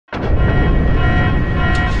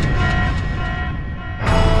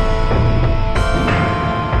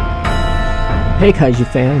Hey Kaiju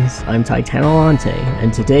fans, I'm Titanollante,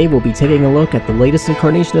 and today we'll be taking a look at the latest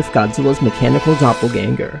incarnation of Godzilla's mechanical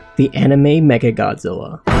doppelganger, the anime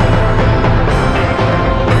Mechagodzilla.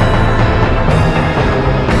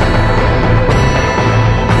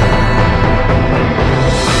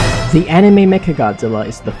 The anime Mechagodzilla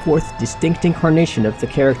is the fourth distinct incarnation of the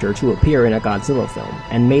character to appear in a Godzilla film,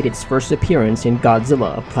 and made its first appearance in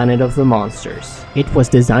Godzilla, Planet of the Monsters. It was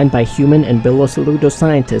designed by human and Mulu-elu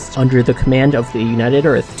scientists under the command of the United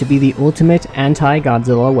Earth to be the ultimate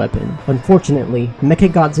anti-Godzilla weapon. Unfortunately,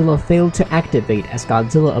 Mechagodzilla failed to activate as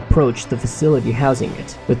Godzilla approached the facility housing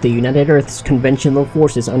it. With the United Earth's conventional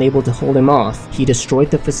forces unable to hold him off, he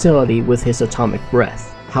destroyed the facility with his atomic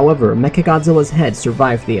breath. However, Mechagodzilla's head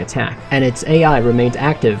survived the attack, and its AI remained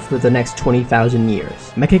active for the next 20,000 years.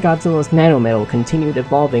 Mechagodzilla's nanometal continued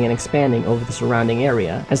evolving and expanding over the surrounding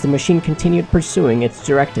area as the machine continued pursuing its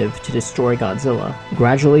directive to destroy Godzilla,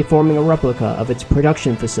 gradually forming a replica of its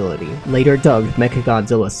production facility, later dubbed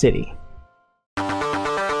Mechagodzilla City.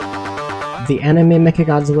 The anime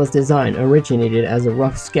Mechagodzilla's design originated as a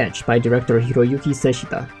rough sketch by director Hiroyuki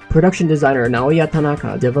Seshita. Production designer Naoya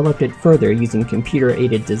Tanaka developed it further using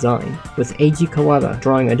computer-aided design, with Eiji Kawada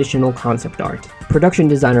drawing additional concept art. Production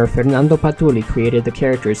designer Fernando Patulli created the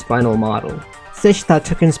character's final model. Seshita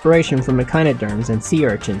took inspiration from echinoderms and sea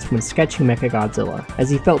urchins when sketching Mechagodzilla, as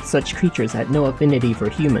he felt such creatures had no affinity for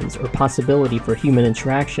humans or possibility for human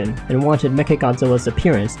interaction, and wanted Mechagodzilla's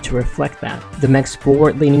appearance to reflect that. The mech's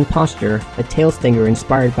forward-leaning posture, a tail stinger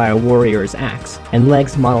inspired by a warrior's axe, and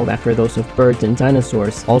legs modeled after those of birds and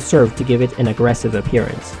dinosaurs all served to give it an aggressive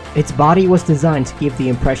appearance. Its body was designed to give the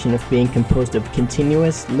impression of being composed of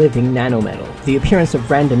continuous, living nanometal. The appearance of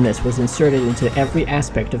randomness was inserted into every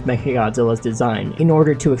aspect of Mechagodzilla's design in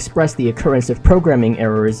order to express the occurrence of programming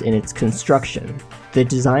errors in its construction. The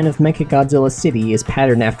design of Mechagodzilla City is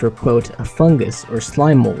patterned after, quote, a fungus or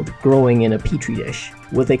slime mold growing in a petri dish,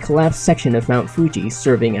 with a collapsed section of Mount Fuji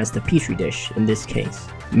serving as the petri dish in this case.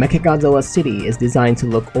 Mechagodzilla City is designed to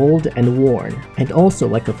look old and worn, and also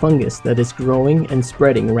like a fungus that is growing and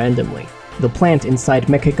spreading randomly. The plant inside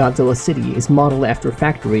Mechagodzilla City is modeled after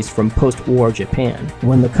factories from post-war Japan,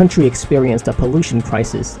 when the country experienced a pollution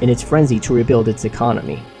crisis in its frenzy to rebuild its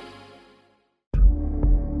economy.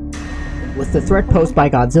 With the threat posed by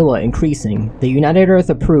Godzilla increasing, the United Earth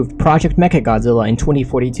approved Project Mechagodzilla in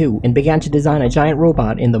 2042 and began to design a giant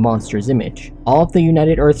robot in the monster's image. All of the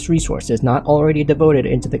United Earth's resources not already devoted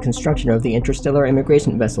into the construction of the interstellar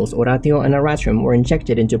immigration vessels Oratio and Aratrum were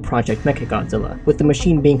injected into Project Mechagodzilla, with the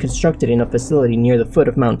machine being constructed in a facility near the foot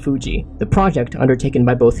of Mount Fuji. The project, undertaken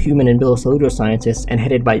by both human and Mulu-elu scientists and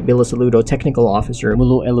headed by Mulu-elu technical officer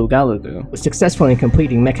Mulu-elu Galu-gu, was successful in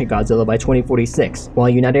completing Mechagodzilla by 2046, while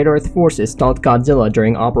United Earth forces stalled Godzilla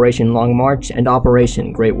during Operation Long March and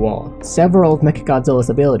Operation Great Wall. Several of Mechagodzilla's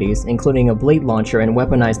abilities, including a blade launcher and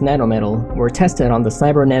weaponized nanometal, were tested on the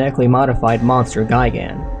cybernetically modified monster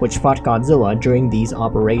Gigan, which fought Godzilla during these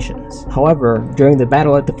operations. However, during the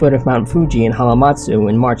battle at the foot of Mount Fuji in Hamamatsu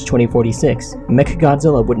in March 2046,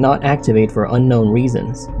 Mechagodzilla would not activate for unknown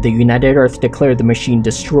reasons. The United Earth declared the machine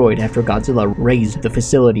destroyed after Godzilla razed the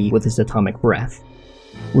facility with his atomic breath.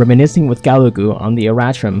 Reminiscing with Galu-gu on the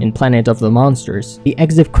Aratrum in Planet of the Monsters, the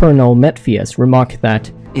Exif Colonel Metphius remarked that,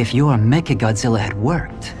 if your Mechagodzilla had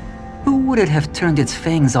worked, who would it have turned its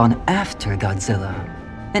fangs on after Godzilla?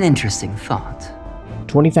 An interesting thought.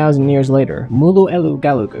 20,000 years later, Mulu-elu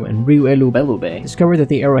Galu-gu and Ryu-elu Belube discovered that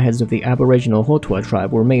the arrowheads of the aboriginal Hotua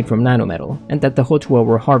tribe were made from nanometal, and that the Hotua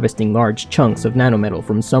were harvesting large chunks of nanometal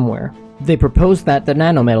from somewhere. They proposed that the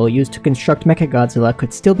nanometal used to construct Mechagodzilla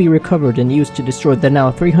could still be recovered and used to destroy the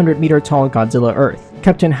now 300-meter-tall Godzilla Earth.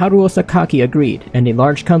 Captain Haruo Sakaki agreed, and a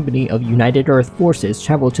large company of United Earth forces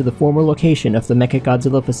traveled to the former location of the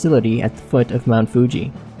Mechagodzilla facility at the foot of Mount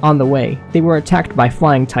Fuji. On the way, they were attacked by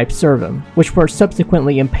flying-type Servum, which were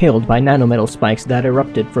subsequently impaled by nanometal spikes that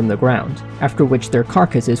erupted from the ground, after which their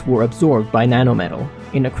carcasses were absorbed by nanometal.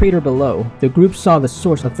 In a crater below, the group saw the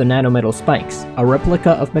source of the nanometal spikes, a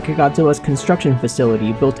replica of Mechagodzilla's construction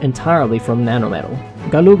facility built entirely from nanometal.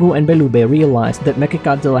 Galu-gu and Belube realized that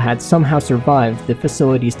Mechagodzilla had somehow survived the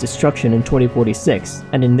facility's destruction in 2046,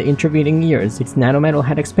 and in the intervening years its nanometal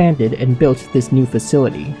had expanded and built this new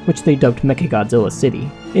facility, which they dubbed Mechagodzilla City.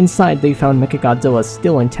 Inside, they found Mechagodzilla's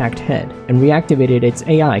still intact head, and reactivated its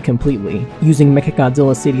AI completely. Using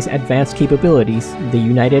Mechagodzilla City's advanced capabilities, the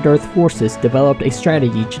United Earth Forces developed a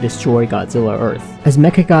strategy to destroy Godzilla Earth. As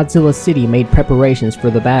Mechagodzilla City made preparations for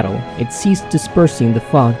the battle, it ceased dispersing the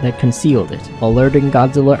fog that concealed it, alerting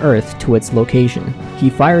Godzilla Earth to its location. He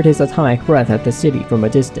fired his atomic breath at the city from a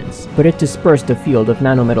distance, but it dispersed a field of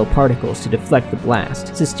nanometal particles to deflect the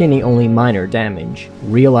blast, sustaining only minor damage.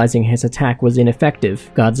 Realizing his attack was ineffective,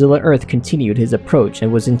 Godzilla Earth continued his approach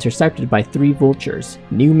and was intercepted by 3 vultures,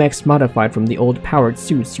 new mechs modified from the old powered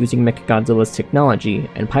suits using Mechagodzilla's technology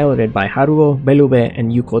and piloted by Haruo, Belube,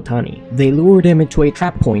 and Yuko Tani. They lured him into a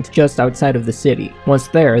trap point just outside of the city. Once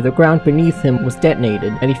there, the ground beneath him was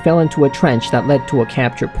detonated and he fell into a trench that led to a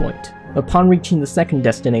capture point. Upon reaching the second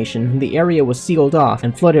destination, the area was sealed off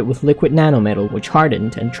and flooded with liquid nanometal, which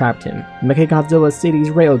hardened and trapped him. Mechagodzilla City's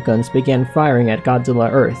railguns began firing at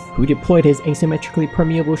Godzilla Earth, who deployed his asymmetrically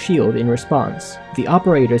permeable shield in response. The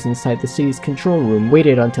operators inside the city's control room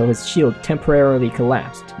waited until his shield temporarily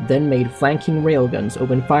collapsed, then made flanking railguns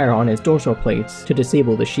open fire on his dorsal plates to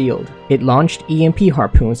disable the shield. It launched EMP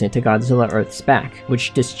harpoons into Godzilla Earth's back,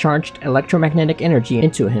 which discharged electromagnetic energy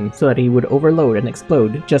into him so that he would overload and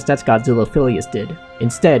explode just as Godzilla Phileas did.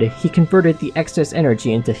 Instead, he converted the excess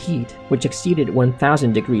energy into heat, which exceeded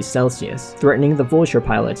 1000 degrees Celsius, threatening the Vulture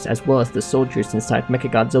pilots as well as the soldiers inside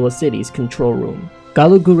Mechagodzilla City's control room.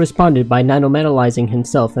 Galu-gu responded by nanometalizing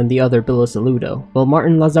himself and the other Bilosaludo, while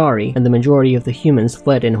Martin Lazari and the majority of the humans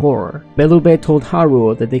fled in horror. Belube told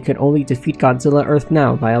Haruo that they could only defeat Godzilla Earth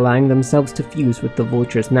now by allowing themselves to fuse with the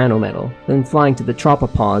Vulture's nanometal, then flying to the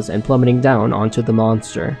Tropopause and plummeting down onto the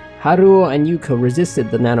monster. Haruo and Yuko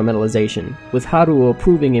resisted the nanometalization, with Haruo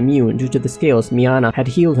proving immune due to the scales Miyana had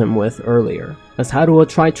healed him with earlier. As Haruo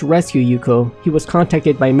tried to rescue Yuko, he was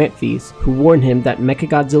contacted by Metvis, who warned him that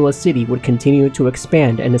Mechagodzilla City would continue to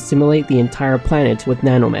expand and assimilate the entire planet with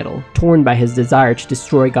nanometal. Torn by his desire to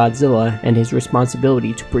destroy Godzilla and his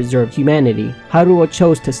responsibility to preserve humanity, Haruo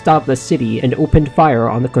chose to stop the city and opened fire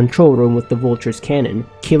on the control room with the Vulture's cannon,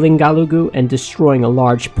 killing Galu-gu and destroying a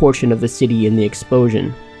large portion of the city in the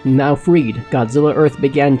explosion. Now freed, Godzilla Earth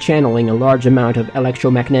began channeling a large amount of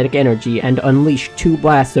electromagnetic energy and unleashed 2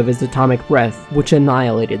 blasts of his atomic breath, which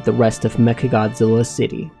annihilated the rest of Mechagodzilla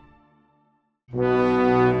City.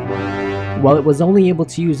 While it was only able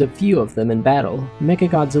to use a few of them in battle,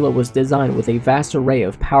 Mechagodzilla was designed with a vast array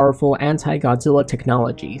of powerful anti-Godzilla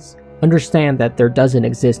technologies. Understand that there doesn't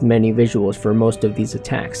exist many visuals for most of these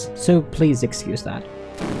attacks, so please excuse that.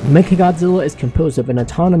 Mechagodzilla is composed of an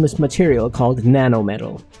autonomous material called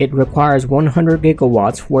nanometal. It requires 100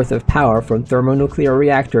 gigawatts worth of power from thermonuclear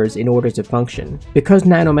reactors in order to function. Because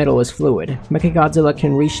nanometal is fluid, Mechagodzilla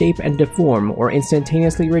can reshape and deform or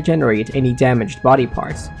instantaneously regenerate any damaged body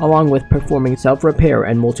parts, along with performing self-repair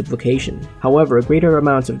and multiplication. However, greater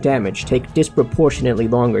amounts of damage take disproportionately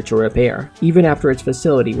longer to repair. Even after its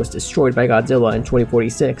facility was destroyed by Godzilla in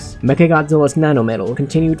 2046, Mechagodzilla's nanometal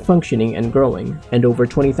continued functioning and growing, and over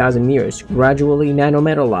 20,000 years gradually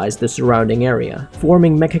nanometalized the surrounding area,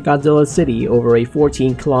 forming Mechagodzilla City over a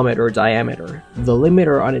 14-kilometer diameter. The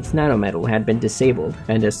limiter on its nanometal had been disabled,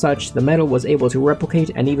 and as such, the metal was able to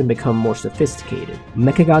replicate and even become more sophisticated.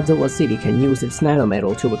 Mechagodzilla City can use its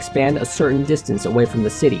nanometal to expand a certain distance away from the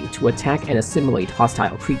city to attack and assimilate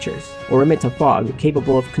hostile creatures, or emit a fog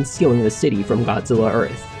capable of concealing the city from Godzilla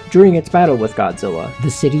Earth. During its battle with Godzilla,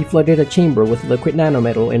 the city flooded a chamber with liquid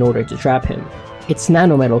nanometal in order to trap him. Its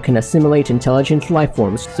nanometal can assimilate intelligent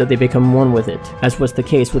lifeforms so they become one with it, as was the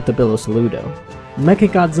case with the Bilosaludo.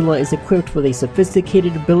 Mechagodzilla is equipped with a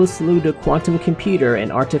sophisticated Bilosaludo quantum computer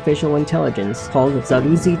and artificial intelligence called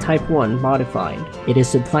Zaluzi Type 1 Modified. It is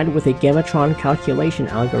supplied with a Gamatron calculation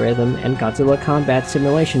algorithm and Godzilla combat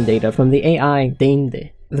simulation data from the AI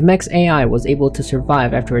Deinde. The mech's AI was able to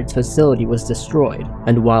survive after its facility was destroyed,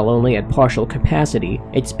 and while only at partial capacity,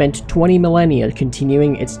 it spent 20 millennia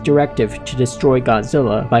continuing its directive to destroy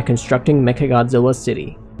Godzilla by constructing Mechagodzilla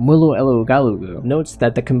City. Mulu-elu Galu-gu notes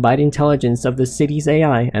that the combined intelligence of the city's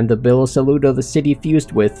AI and the Bilosaludo the city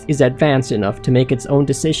fused with is advanced enough to make its own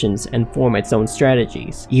decisions and form its own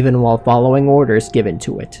strategies, even while following orders given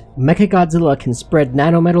to it. Mechagodzilla can spread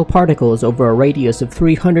nanometal particles over a radius of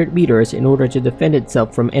 300 meters in order to defend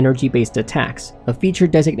itself from energy-based attacks, a feature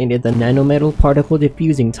designated the nanometal particle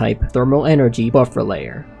diffusing type thermal energy buffer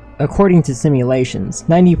layer. According to simulations,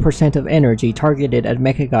 90% of energy targeted at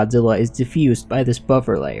Mechagodzilla is diffused by this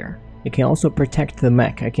buffer layer. It can also protect the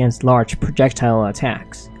mech against large projectile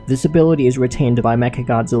attacks. This ability is retained by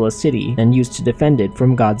Mechagodzilla City and used to defend it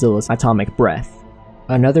from Godzilla's atomic breath.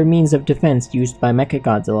 Another means of defense used by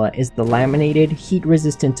Mechagodzilla is the laminated,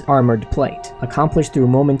 heat-resistant armored plate, accomplished through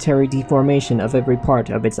momentary deformation of every part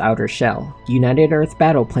of its outer shell. United Earth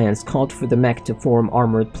battle plans called for the mech to form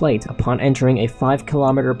armored plate upon entering a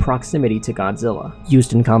 5-kilometer proximity to Godzilla.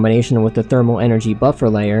 Used in combination with the thermal energy buffer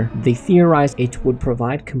layer, they theorized it would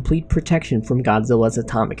provide complete protection from Godzilla's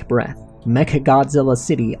atomic breath. Mechagodzilla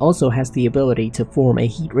City also has the ability to form a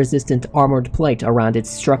heat-resistant armored plate around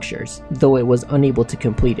its structures, though it was unable to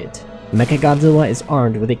complete it. Mechagodzilla is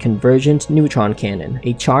armed with a convergent neutron cannon,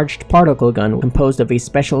 a charged particle gun composed of a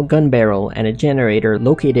special gun barrel and a generator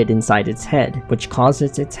located inside its head, which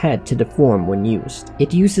causes its head to deform when used.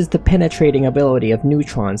 It uses the penetrating ability of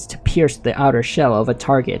neutrons to pierce the outer shell of a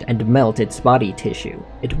target and melt its body tissue.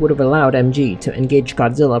 It would have allowed MG to engage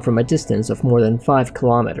Godzilla from a distance of more than 5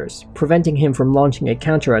 kilometers, preventing him from launching a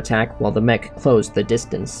counterattack while the mech closed the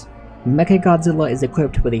distance. Mechagodzilla is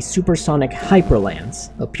equipped with a supersonic hyperlance,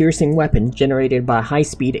 a piercing weapon generated by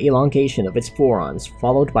high-speed elongation of its forons,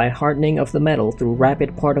 followed by hardening of the metal through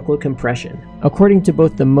rapid particle compression. According to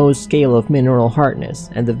both the Mohs scale of mineral hardness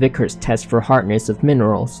and the Vickers test for hardness of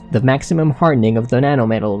minerals, the maximum hardening of the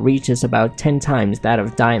nanometal reaches about 10 times that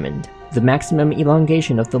of diamond. The maximum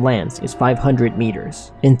elongation of the lance is 500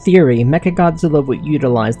 meters. In theory, Mechagodzilla would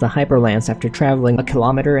utilize the hyperlance after traveling a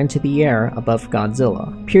kilometer into the air above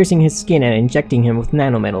Godzilla, piercing his skin and injecting him with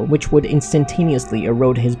nanometal, which would instantaneously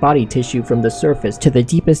erode his body tissue from the surface to the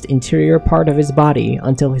deepest interior part of his body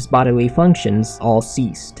until his bodily functions all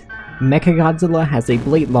ceased. Mechagodzilla has a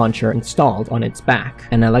blade launcher installed on its back.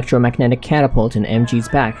 An electromagnetic catapult in MG's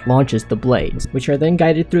back launches the blades, which are then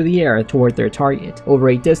guided through the air toward their target, over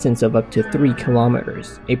a distance of up to 3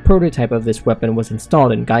 kilometers. A prototype of this weapon was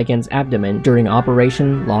installed in Gigan's abdomen during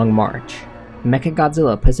Operation Long March.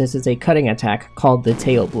 Mechagodzilla possesses a cutting attack called the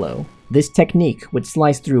tail blow. This technique would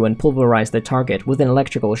slice through and pulverize the target with an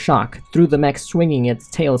electrical shock through the mech swinging its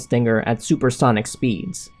tail stinger at supersonic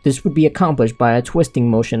speeds. This would be accomplished by a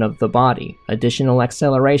twisting motion of the body, additional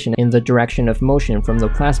acceleration in the direction of motion from the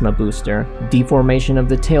plasma booster, deformation of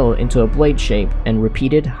the tail into a blade shape, and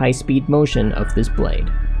repeated high-speed motion of this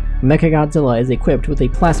blade. Mechagodzilla is equipped with a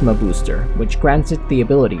plasma booster, which grants it the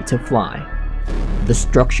ability to fly. The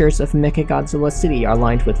structures of Mechagodzilla City are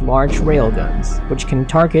lined with large railguns, which can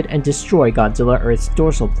target and destroy Godzilla Earth's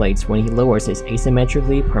dorsal plates when he lowers his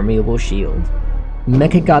asymmetrically permeable shield.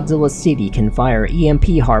 Mechagodzilla City can fire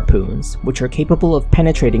EMP harpoons, which are capable of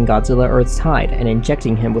penetrating Godzilla Earth's hide and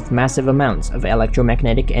injecting him with massive amounts of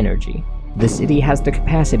electromagnetic energy. The city has the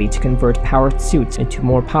capacity to convert powered suits into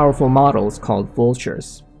more powerful models called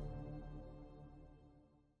vultures.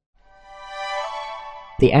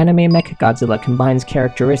 The anime Mechagodzilla combines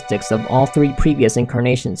characteristics of all 3 previous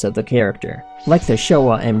incarnations of the character. Like the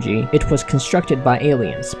Showa MG, it was constructed by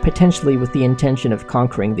aliens, potentially with the intention of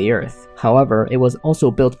conquering the Earth. However, it was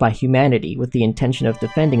also built by humanity with the intention of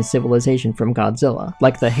defending civilization from Godzilla,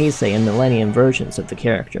 like the Heisei and Millennium versions of the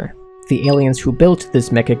character. The aliens who built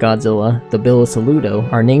this Mechagodzilla, the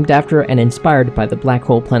Bilisaludo, are named after and inspired by the Black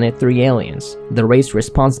Hole Planet 3 aliens, the race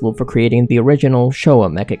responsible for creating the original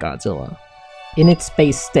Showa Mechagodzilla. In its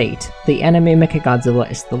base state, the anime Mechagodzilla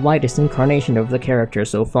is the lightest incarnation of the character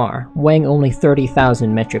so far, weighing only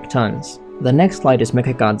 30,000 metric tons. The next lightest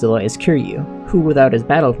Mechagodzilla is Kiryu, who without his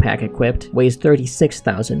battle pack equipped, weighs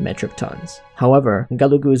 36,000 metric tons. However,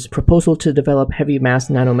 Galu-gu's proposal to develop heavy mass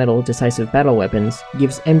nanometal decisive battle weapons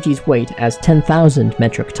gives MG's weight as 10,000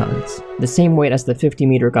 metric tons, the same weight as the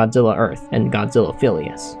 50-meter Godzilla Earth and Godzilla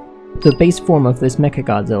Phileas. The base form of this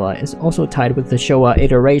Mechagodzilla is also tied with the Showa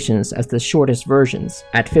iterations as the shortest versions,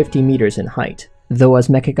 at 50 meters in height. Though as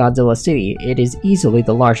Mechagodzilla City, it is easily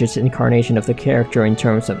the largest incarnation of the character in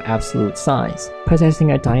terms of absolute size,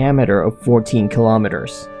 possessing a diameter of 14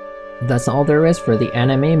 kilometers. That's all there is for the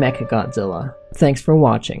anime Mechagodzilla. Thanks for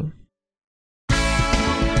watching.